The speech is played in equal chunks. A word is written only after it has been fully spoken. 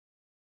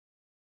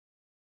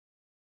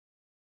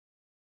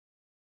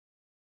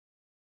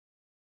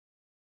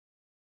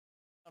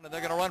And they're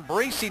going to run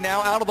Bracey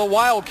now out of the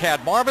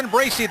Wildcat. Marvin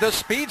Bracey, the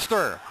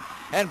speedster.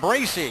 And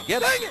Bracey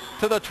gets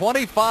to the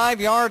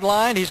 25-yard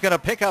line. He's going to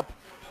pick up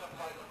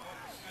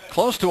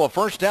close to a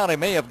first down. He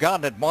may have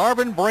gotten it.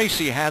 Marvin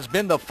Bracey has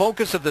been the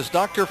focus of this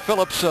Dr.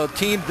 Phillips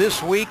team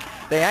this week.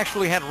 They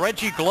actually had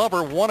Reggie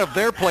Glover, one of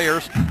their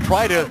players,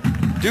 try to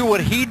do what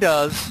he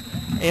does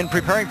in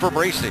preparing for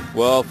Bracey.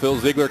 Well, Phil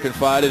Ziegler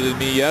confided in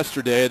me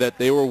yesterday that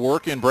they were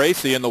working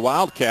Bracey in the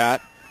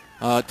Wildcat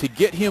to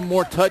get him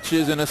more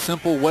touches in a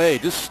simple way.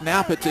 Just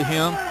snap it to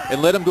him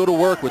and let him go to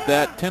work with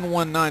that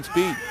 10.19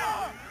 speed.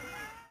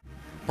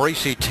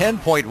 Bracey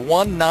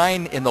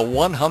 10.19 in the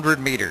 100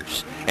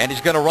 meters. And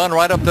he's going to run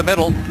right up the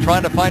middle,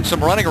 trying to find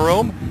some running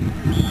room.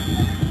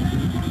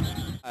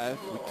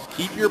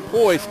 Keep your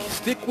poise.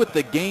 Stick with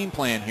the game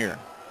plan here.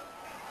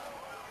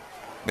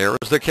 There's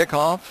the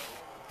kickoff.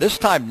 This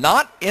time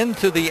not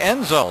into the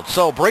end zone.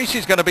 So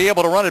Bracey's going to be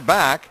able to run it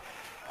back.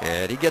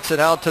 And he gets it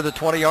out to the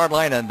 20-yard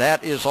line, and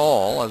that is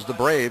all as the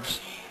Braves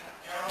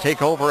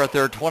take over at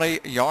their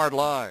 20-yard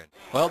line.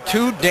 Well,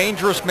 two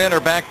dangerous men are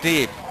back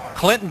deep.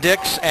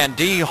 Clinton-Dix and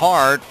D.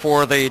 Hart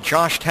for the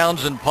Josh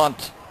Townsend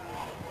punt.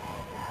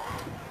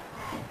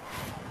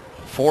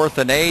 4th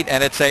and 8,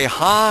 and it's a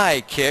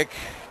high kick.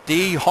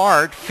 D.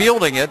 Hart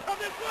fielding it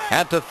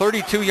at the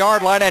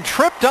 32-yard line and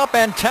tripped up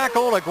and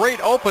tackled. A great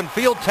open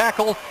field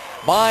tackle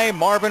by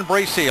Marvin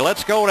Bracey.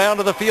 Let's go down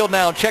to the field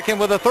now and check in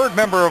with a third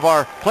member of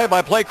our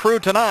play-by-play crew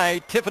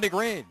tonight, Tiffany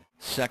Green.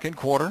 Second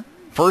quarter.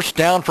 First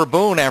down for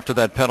Boone after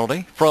that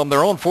penalty from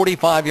their own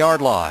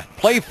 45-yard line.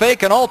 Play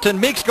fake and Alton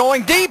Meeks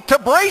going deep to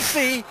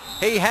Bracey.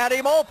 He had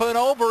him open,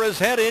 over his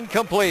head,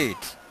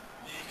 incomplete.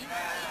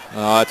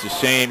 Oh, that's a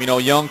shame. You know,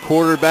 young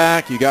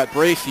quarterback, you got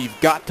Bracey.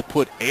 You've got to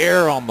put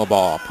air on the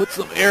ball. Put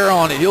some air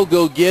on it. He'll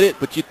go get it,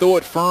 but you throw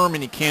it firm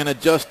and you can't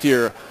adjust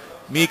here.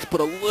 Meeks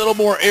put a little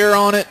more air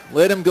on it.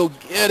 Let him go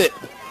get it.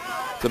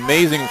 It's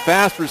amazing.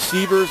 Fast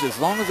receivers, as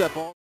long as that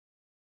ball.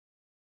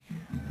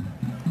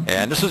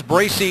 And this is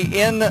Bracey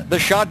in the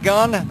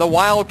shotgun, the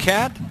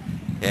Wildcat.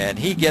 And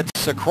he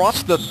gets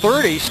across the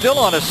 30, still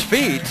on his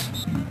feet.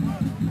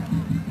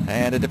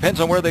 And it depends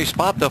on where they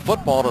spot the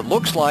football. It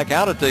looks like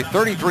out at the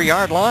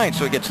 33-yard line.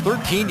 So he gets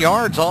 13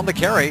 yards on the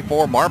carry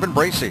for Marvin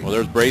Bracey. Well,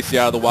 there's Bracey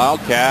out of the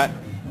Wildcat.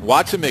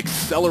 Watch him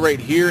accelerate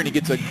here, and he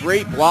gets a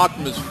great block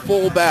from his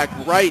fullback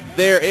right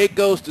there. It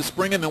goes to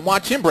Springham, and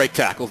watch him break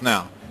tackles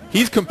now.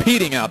 He's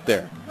competing out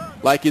there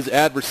like his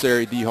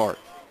adversary, D. Hart.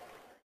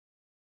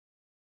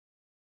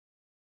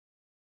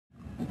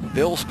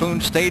 Bill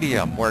Spoon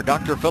Stadium, where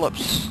Dr.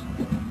 Phillips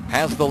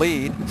has the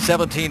lead,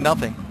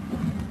 17-0.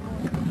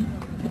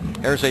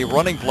 There's a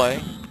running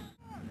play.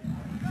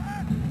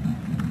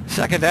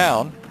 Second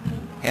down,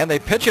 and they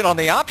pitch it on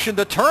the option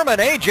to Turman,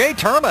 A.J.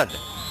 Turman,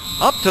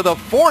 up to the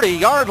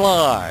 40-yard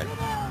line.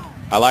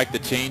 I like the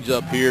change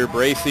up here.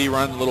 Bracey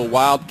running a little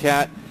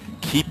Wildcat,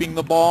 keeping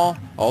the ball,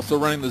 also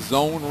running the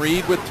zone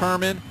read with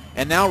Turman,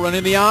 and now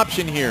running the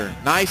option here.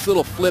 Nice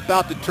little flip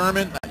out to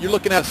Turman. You're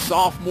looking at a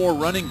sophomore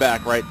running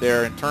back right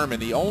there in Turman,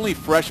 the only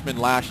freshman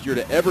last year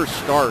to ever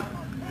start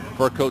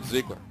for Coach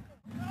Ziegler.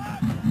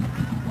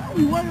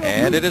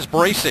 And it is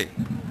Bracey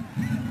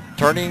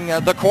turning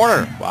the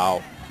corner.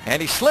 Wow. And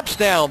he slips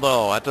down,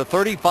 though, at the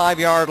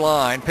 35-yard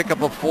line. Pick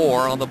up a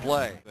 4 on the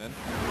play.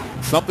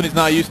 Something he's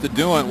not used to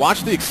doing.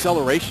 Watch the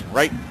acceleration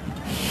right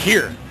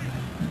here.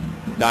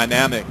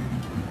 Dynamic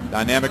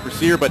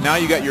receiver, but now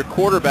you got your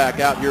quarterback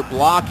out here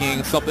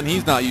blocking, something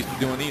he's not used to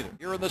doing either.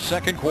 Here in the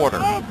second quarter.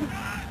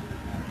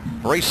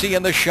 Bracey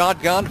in the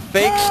shotgun,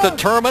 fakes to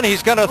Turman.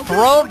 He's going to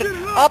throw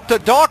up to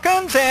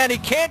Dawkins, and he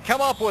can't come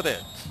up with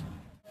it.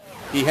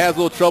 He has a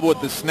little trouble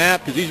with the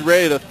snap because he's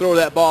ready to throw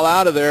that ball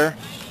out of there.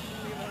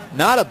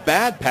 Not a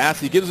bad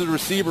pass. He gives the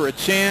receiver a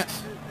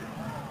chance.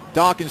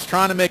 Dawkins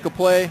trying to make a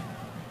play.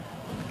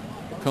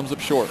 Comes up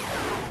short.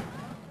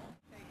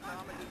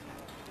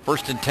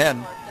 1st and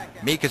 10.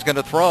 Meek is going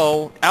to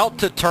throw out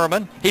to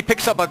Turman. He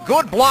picks up a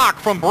good block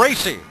from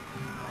Bracey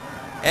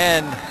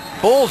and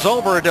pulls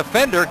over a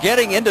defender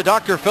getting into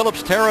Dr.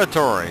 Phillips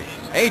territory.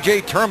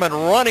 A.J. Turman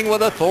running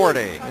with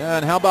authority. Yeah,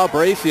 and how about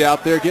Bracey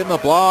out there getting a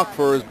block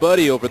for his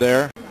buddy over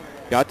there.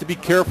 Got to be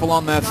careful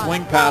on that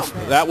swing pass.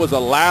 That was a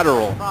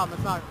lateral.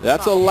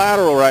 That's a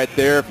lateral right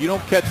there. If you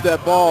don't catch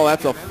that ball,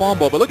 that's a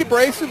fumble. But look at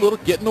Bracey, little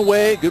getting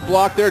away. Good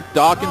block there.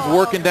 Dawkins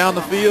working down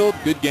the field.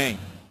 Good game.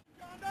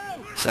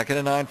 2nd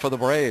and 9 for the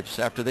Braves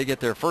after they get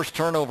their first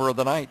turnover of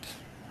the night.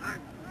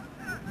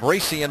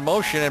 Bracey in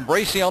motion, and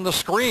Bracey on the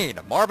screen.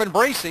 Marvin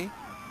Bracey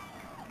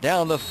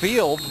down the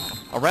field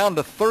around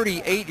the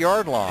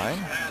 38-yard line,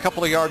 a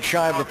couple of yards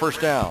shy of the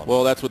first down.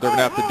 Well, that's what they're going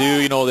to have to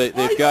do. You know,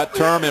 they've got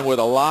Turman with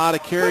a lot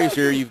of carries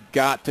here. You've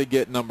got to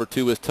get number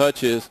 2 his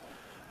touches.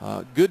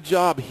 Good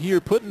job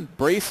here putting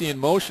Bracey in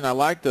motion. I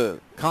like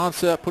the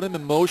concept. Put him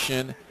in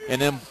motion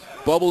and then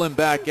bubble him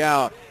back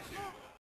out.